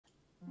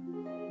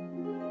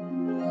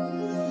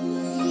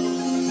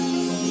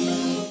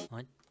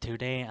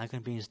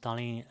going to be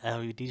installing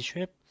LED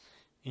strip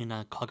in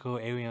a cargo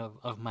area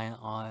of my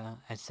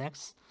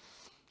RSX,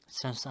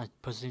 since I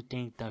personally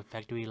think the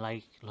factory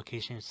light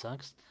location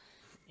sucks.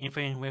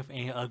 Even with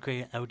a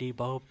upgrade LED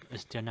bulb,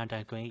 it's still not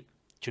that great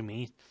to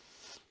me.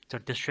 So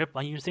the strip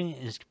I'm using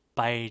is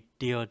by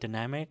Diode.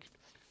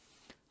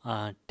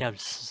 They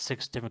have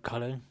 6 different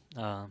colors.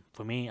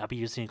 For me, I'll be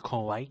using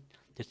coal white,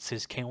 the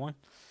 6K one.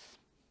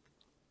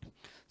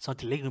 So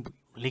the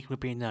link will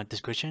be in the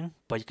description,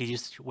 but you can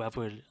use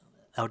whatever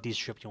LED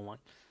strip you want.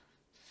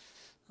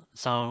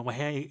 So right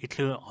here you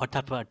include all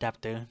type of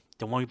adapter.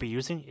 The one we'll be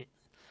using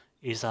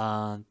is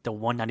the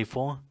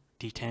 194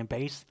 D10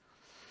 base.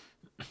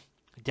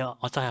 They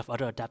also have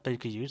other adapters you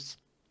can use,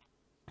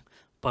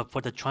 but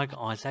for the trunk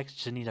RSX you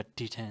just need a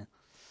D10.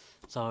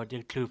 So they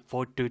include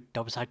 4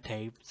 double-sided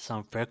tape,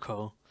 some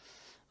Velcro,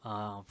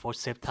 4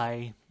 zip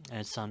tie,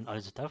 and some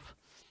other stuff.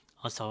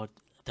 Also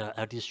the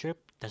LED strip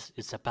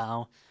is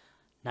about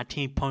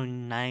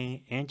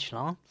 19.9 inch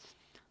long.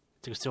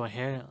 So you can see right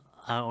here,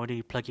 I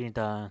already plug in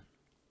the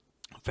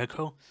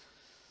Velcro.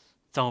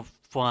 So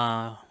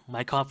for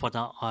my car, for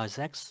the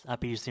RSX, I'll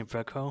be using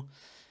Velcro.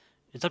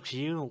 It's up to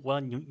you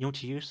what you want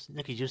to use.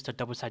 You can use the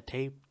double-sided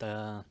tape,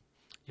 you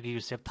can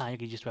use zip tie, you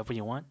can use whatever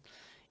you want.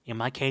 In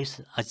my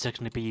case, I'm just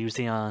going to be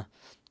using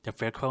the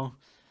Velcro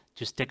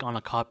to stick on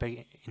a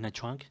carpet in the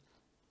trunk.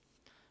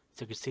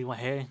 So you can see right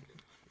here,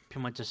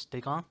 pretty much just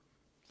stick on,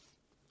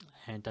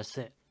 and that's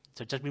it.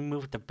 So just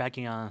remove the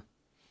backing on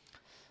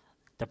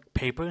the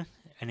paper,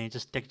 and then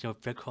just stick your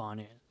Velcro on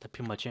it. That's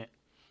pretty much it.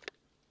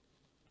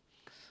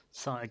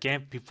 So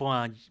again,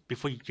 before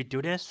you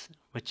do this,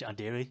 which I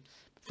did,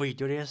 before you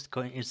do this,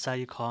 go inside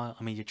your car,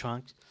 your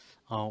trunk,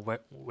 or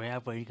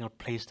wherever you're gonna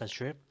place the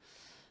strip.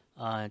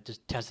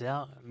 Just test it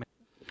out.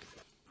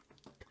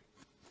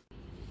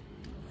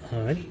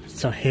 Alrighty,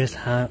 so here's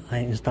how I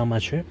install my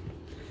strip.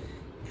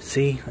 You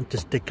see, I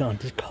just stick on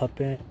this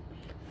carpet,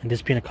 and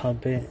this being a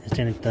carpet, and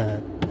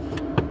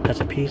then that's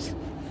a piece.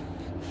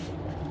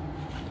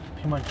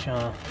 Pretty much,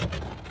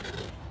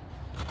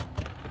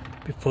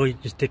 before you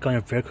stick on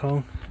your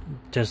Velcro,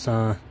 just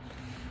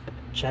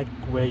check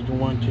where you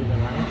want to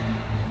align.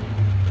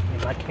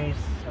 In my case,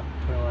 I'll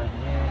put it right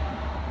here.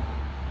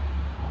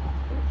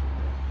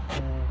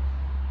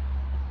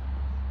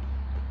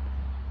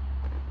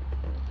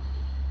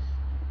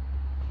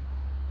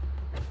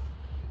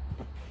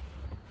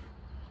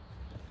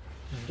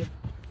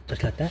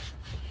 Just like that.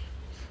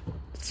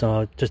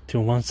 So just to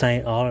one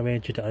side all the way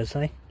to the other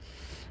side.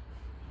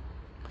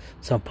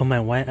 So I'll put my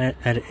wire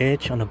at the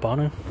edge on the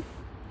bottom.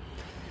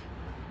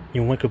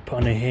 You want to put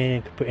on the head,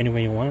 you can put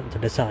anywhere you want. So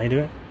that's how I do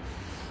it.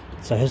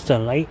 So here's the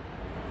light.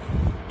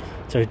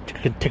 So you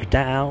can take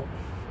that out.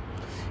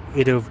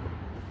 Either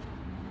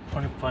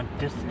put it from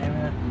this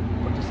area,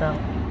 put this out.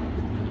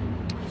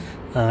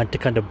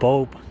 Take out the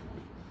bulb.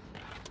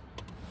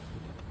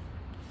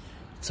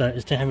 So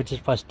instead of having this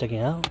part sticking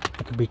out,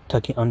 it could be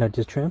tucking under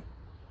this trim.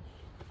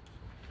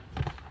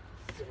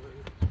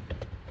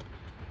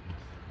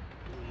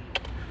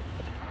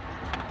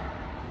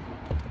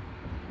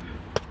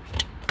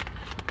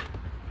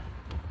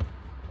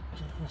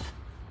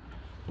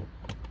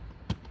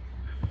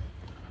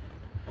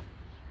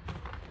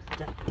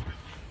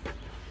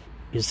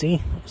 You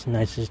see, it's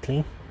nice and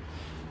clean.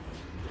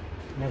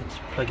 Now let's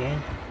plug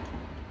in.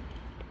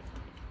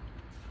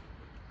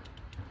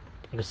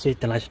 You can see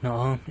the light's not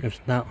on. If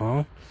it's not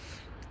on,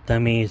 that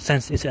means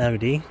since it's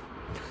LED,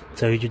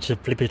 so you just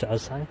flip it to the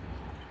outside.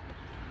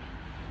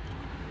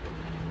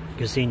 You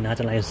can see now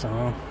the light is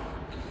on.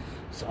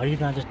 So all you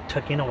do is just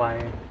tuck in the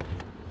wire.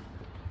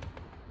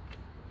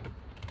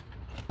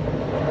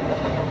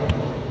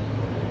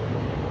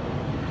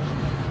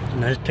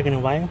 Now just tuck in the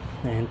wire,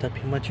 and that's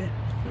pretty much it.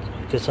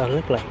 This is how it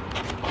looks like.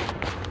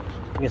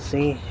 You can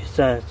see it's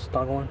a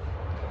stock one,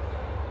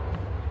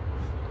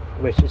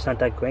 which is not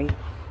that great.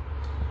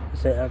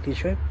 It's an LED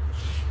strip.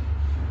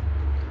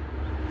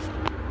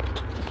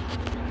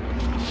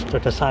 So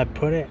that's how I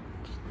put it.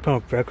 Put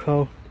on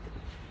Velcro.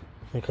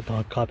 Look at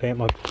the carpet.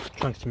 My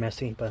trunk's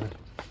messy, but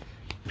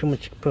pretty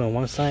much put on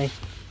one side.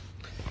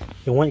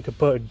 You want, you can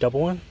put a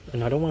double one,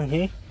 another one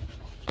here,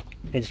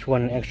 and just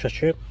one extra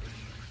strip.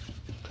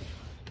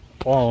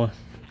 Or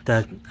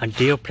the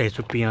ideal place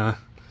would be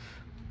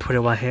put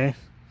it right here.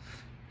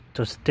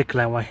 So stick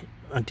like right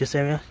on this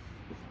area.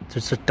 So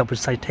it's a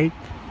double-sided tape.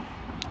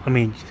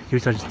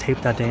 Use the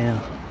tape that they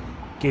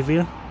give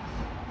you,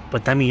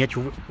 but that means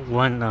you have to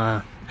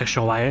run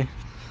extra wire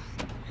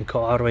and go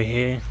all the way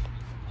here,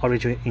 all the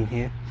way in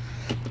here,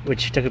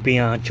 which that could be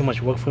too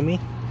much work for me.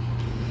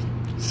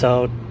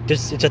 So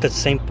this is just a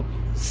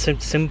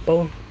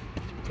simple,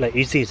 like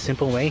easy,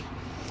 simple way.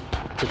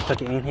 Just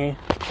tuck it in here.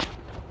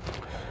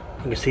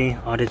 You can see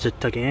all this just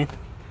tuck it in.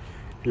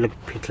 It looks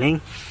pretty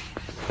clean.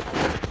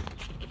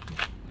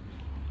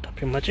 That's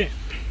pretty much it.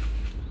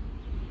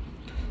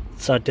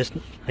 So this,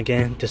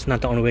 again, this is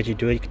not the only way you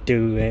do it. You can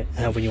do it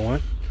however you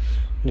want.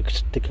 You can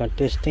stick out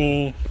this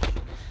thing.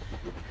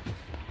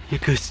 You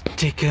could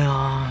stick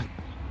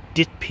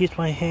this piece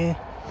right here.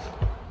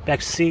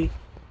 Back seat.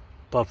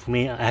 but for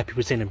me, I have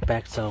people sitting in the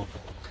back, so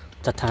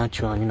it's a time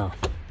to, you know,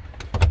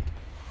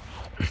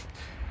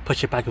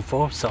 push it back and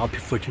forth. So I'll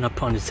prefer to not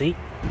put on the seat.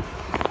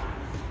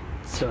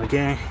 So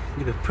again,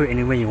 you can put it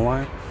anywhere you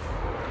want.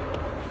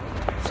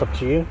 It's up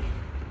to you.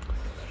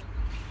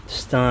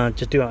 Just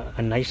do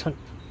a night,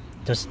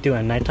 just do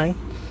a nighttime.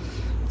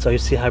 So you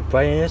see how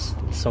bright it is.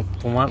 So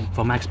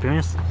from my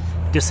experience,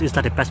 this is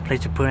not the best place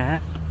to put it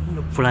at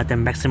for like the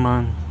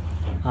maximum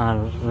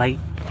light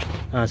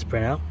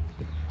spread out.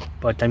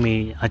 But I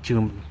mean, I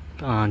do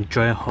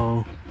drill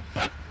hole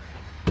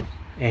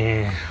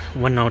and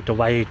run out the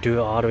wire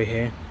through all the way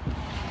here,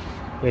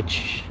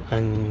 which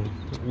I'm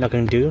not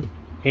gonna do.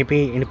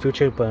 Maybe in the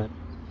future, but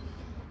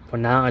for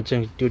now I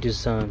just do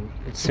this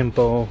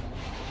simple,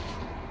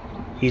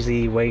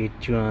 easy way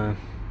to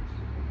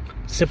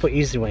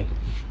easy way.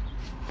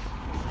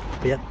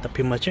 But yeah, that's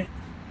pretty much it.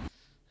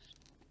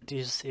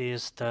 This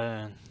is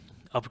the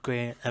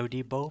upgrade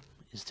LED bulb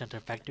instead of the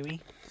factory.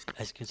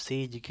 As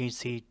you can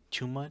see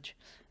too much,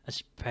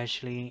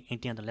 especially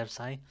anything on the left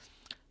side.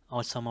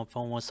 Also, my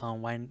phone was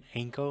on one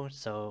angle,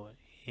 so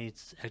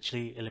it's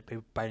actually a little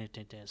bit brighter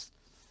than this.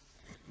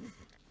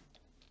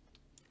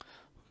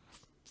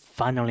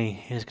 Finally,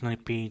 here's gonna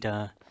be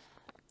the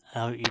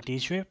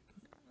LED strip.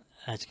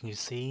 As you can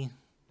see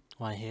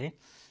right here,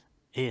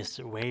 it is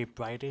way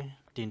brighter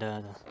than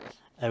the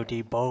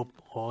LED bulb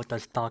or the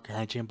stock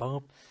halogen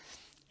bulb.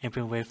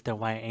 Even with the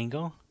wide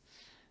angle,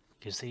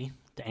 you see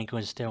the angle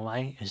is still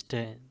white, it's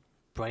still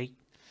bright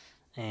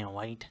and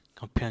white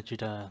compared to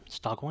the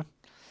stock one.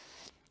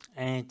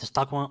 And the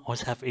stock one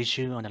also have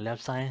issue on the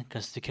left side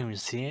because you can't really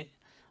see it,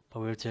 but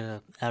with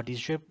the LED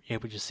strip, you're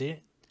able to see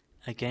it.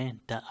 Again,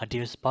 the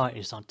ideal spot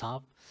is on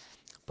top,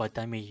 but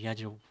that means you have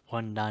to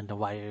run down the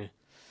wire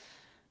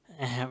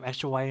and have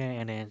extra wire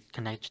and then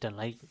connect to the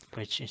light,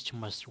 which is too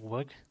much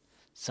work.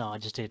 So I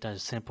just did a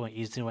simple,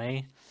 easy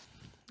way.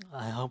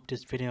 I hope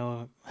this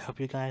video helped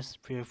you guys.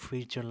 Feel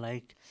free to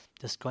like,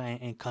 subscribe,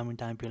 and comment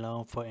down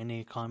below for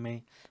any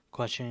comment,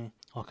 question,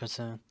 or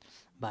concern.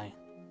 Bye.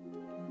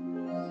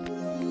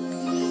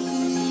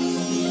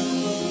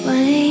 1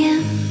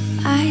 AM,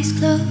 eyes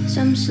closed,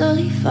 I'm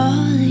slowly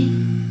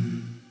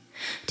falling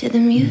to the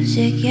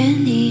music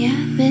and the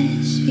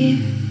atmosphere.